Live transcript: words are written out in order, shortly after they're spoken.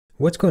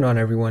What's going on,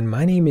 everyone?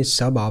 My name is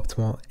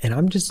Suboptimal, and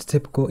I'm just a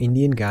typical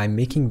Indian guy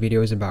making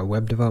videos about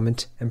web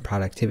development and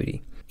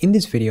productivity. In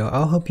this video,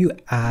 I'll help you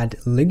add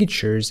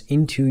ligatures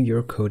into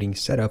your coding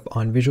setup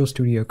on Visual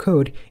Studio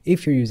Code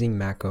if you're using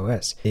Mac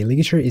OS. A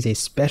ligature is a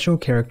special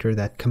character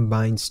that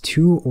combines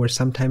 2 or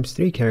sometimes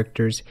 3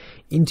 characters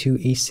into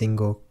a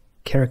single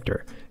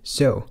character.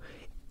 So,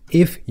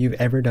 if you've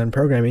ever done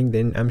programming,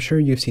 then I'm sure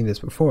you've seen this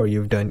before.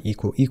 You've done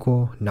equal,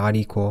 equal, not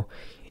equal,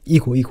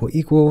 equal, equal,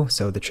 equal,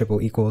 so the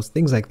triple equals,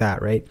 things like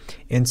that, right?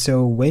 And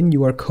so when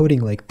you are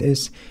coding like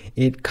this,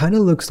 it kind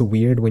of looks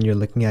weird when you're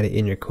looking at it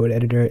in your code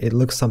editor. It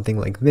looks something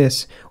like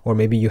this, or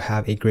maybe you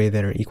have a greater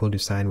than or equal to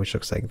sign, which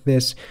looks like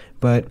this,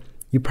 but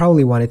you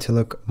probably want it to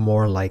look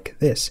more like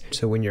this.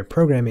 So when you're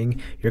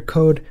programming, your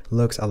code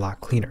looks a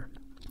lot cleaner.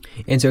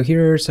 And so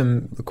here are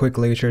some quick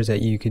ligatures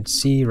that you could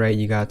see, right?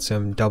 You got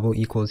some double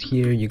equals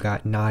here, you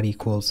got not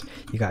equals,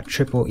 you got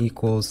triple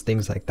equals,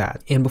 things like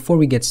that. And before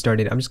we get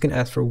started, I'm just going to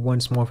ask for one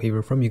small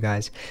favor from you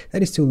guys.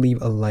 That is to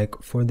leave a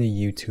like for the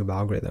YouTube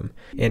algorithm.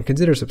 And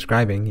consider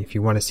subscribing if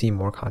you want to see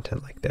more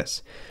content like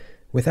this.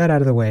 With that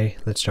out of the way,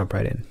 let's jump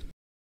right in.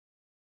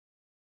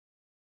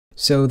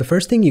 So the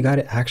first thing you got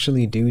to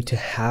actually do to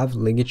have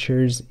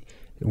ligatures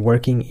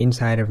working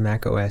inside of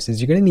Mac OS is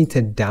you're going to need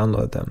to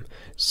download them.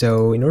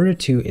 So in order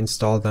to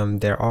install them,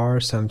 there are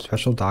some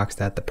special docs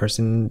that the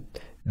person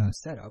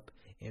set up.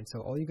 And so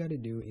all you got to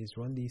do is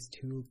run these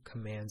 2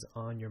 commands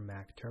on your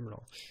Mac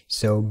terminal.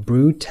 So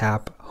brew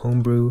tap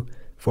homebrew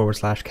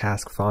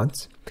 /cask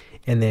fonts,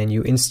 and then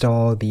you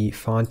install the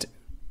font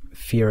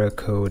Fira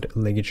Code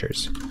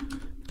ligatures.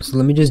 So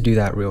let me just do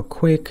that real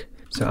quick.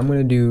 So I'm going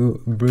to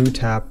do brew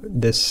tap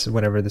this,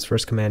 whatever this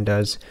first command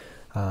does,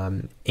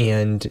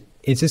 and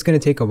it's just going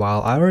to take a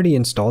while. I already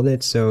installed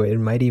it, so it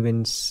might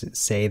even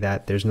say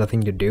that there's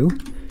nothing to do.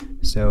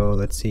 So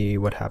let's see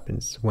what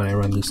happens when I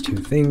run these 2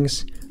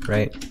 things,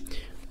 right?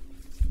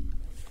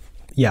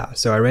 Yeah,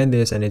 so I ran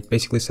this and it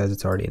basically says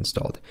it's already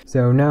installed.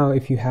 So now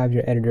if you have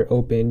your editor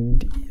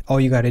opened, all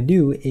you got to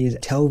do is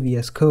tell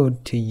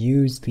VSCode to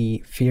use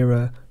the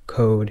Fira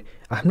Code.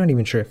 I'm not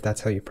even sure if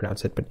that's how you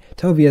pronounce it, but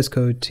tell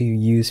VSCode to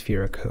use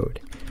Fira Code.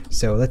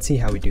 So let's see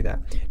how we do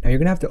that. Now you're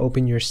gonna have to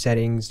open your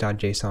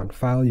settings.json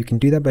file. You can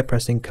do that by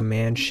pressing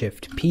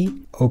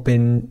Command-Shift-P,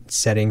 open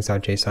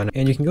settings.json,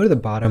 and you can go to the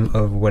bottom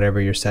of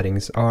whatever your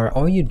settings are.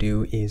 All you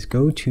do is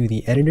go to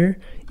the editor,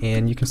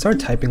 and you can start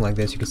typing like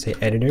this. You can say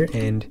editor,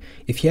 and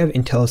if you have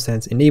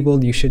IntelliSense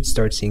enabled, you should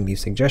start seeing these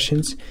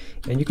suggestions.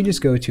 And you can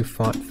just go to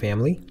font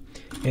family,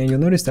 and you'll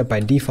notice that by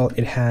default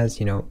it has,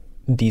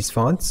 these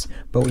fonts,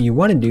 but what you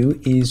want to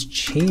do is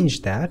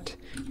change that.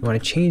 You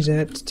want to change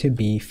that to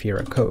be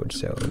Fira Code.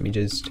 So let me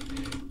just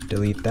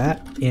delete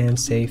that and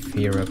say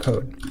Fira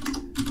Code.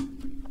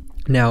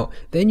 Now,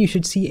 then you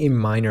should see a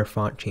minor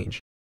font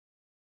change.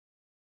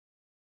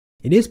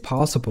 It is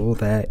possible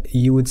that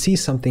you would see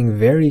something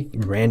very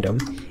random,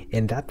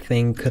 and that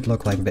thing could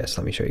look like this.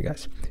 Let me show you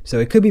guys. So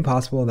it could be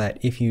possible that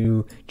if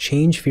you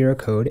change Fira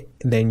Code,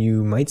 then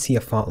you might see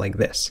a font like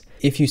this.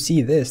 If you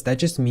see this, that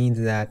just means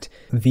that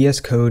VS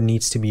Code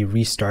needs to be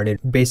restarted.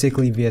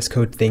 Basically, VS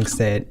Code thinks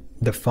that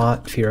the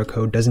font Fira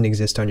Code doesn't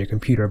exist on your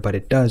computer, but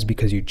it does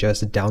because you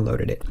just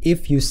downloaded it.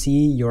 If you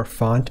see your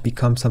font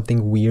become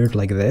something weird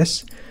like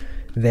this,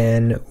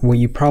 then what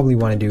you probably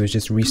want to do is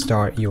just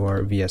restart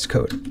your VS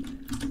Code.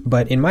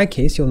 But in my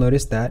case, you'll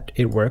notice that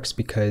it works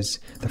because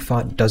the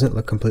font doesn't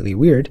look completely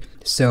weird.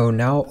 So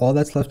now all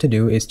that's left to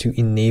do is to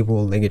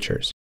enable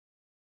ligatures.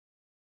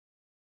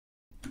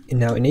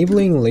 Now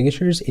enabling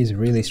ligatures is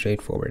really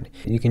straightforward.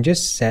 You can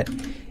just set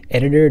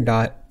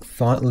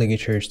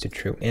editor.fontLigatures to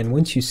true. And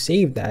once you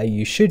save that,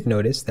 you should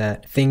notice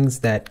that things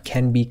that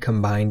can be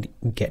combined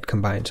get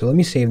combined. So let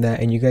me save that,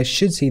 and you guys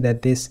should see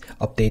that this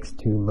updates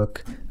to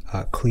look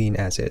clean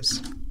as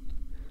is.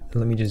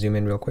 Let me just zoom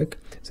in real quick.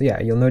 So yeah,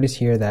 you'll notice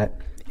here that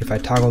if I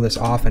toggle this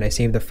off and I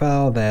save the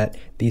file, that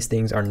these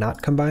things are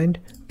not combined.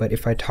 But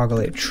if I toggle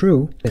it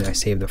true and I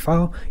save the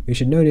file, you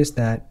should notice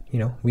that,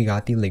 we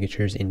got the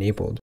ligatures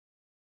enabled.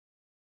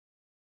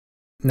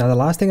 Now the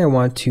last thing I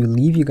want to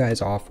leave you guys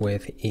off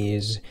with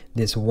is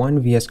this one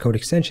VS Code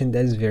extension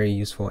that is very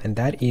useful, and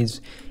that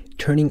is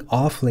turning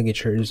off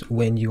ligatures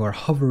when you are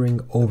hovering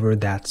over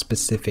that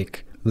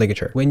specific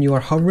ligature. When you are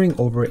hovering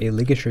over a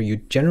ligature, you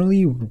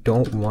generally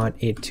don't want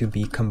it to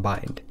be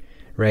combined,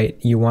 right?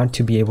 You want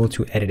to be able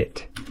to edit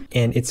it.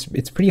 And it's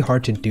pretty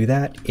hard to do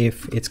that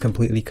if it's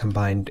completely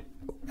combined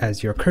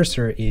as your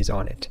cursor is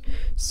on it.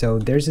 So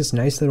there's this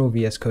nice little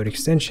VS Code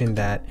extension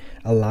that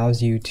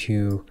allows you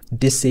to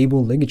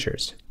disable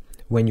ligatures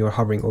when you're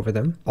hovering over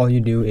them. All you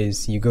do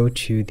is you go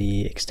to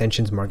the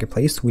extensions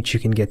marketplace, which you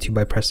can get to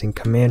by pressing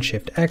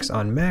Command-Shift-X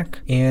on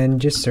Mac,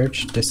 and just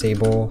search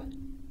disable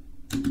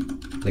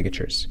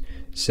ligatures.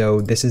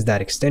 So this is that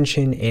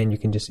extension, and you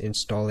can just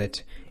install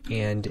it,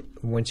 and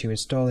once you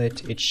install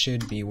it, it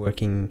should be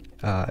working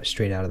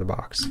straight out of the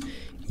box.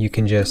 You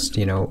can just,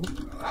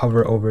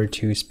 hover over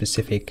to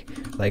specific,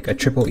 like a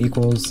triple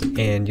equals,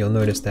 and you'll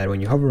notice that when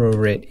you hover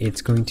over it,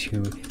 it's going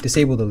to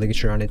disable the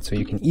ligature on it, so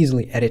you can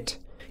easily edit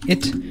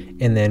it.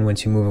 And then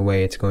once you move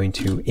away, it's going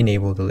to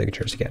enable the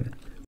ligatures again.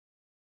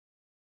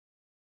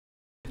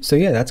 So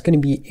yeah, that's going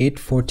to be it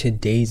for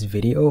today's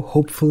video.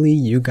 Hopefully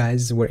you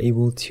guys were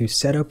able to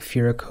set up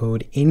Fira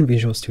Code in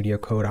Visual Studio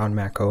Code on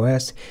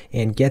macOS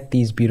and get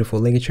these beautiful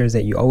ligatures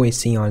that you always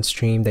see on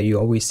stream, that you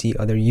always see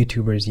other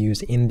YouTubers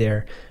use in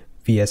their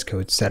VS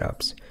Code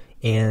setups.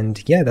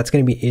 And yeah, that's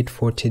going to be it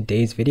for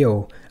today's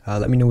video.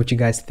 Let me know what you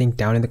guys think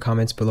down in the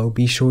comments below.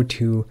 Be sure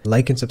to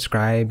like and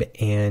subscribe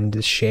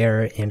and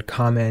share and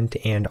comment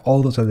and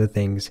all those other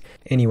things.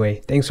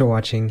 Anyway, thanks for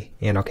watching,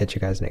 and I'll catch you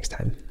guys next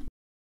time.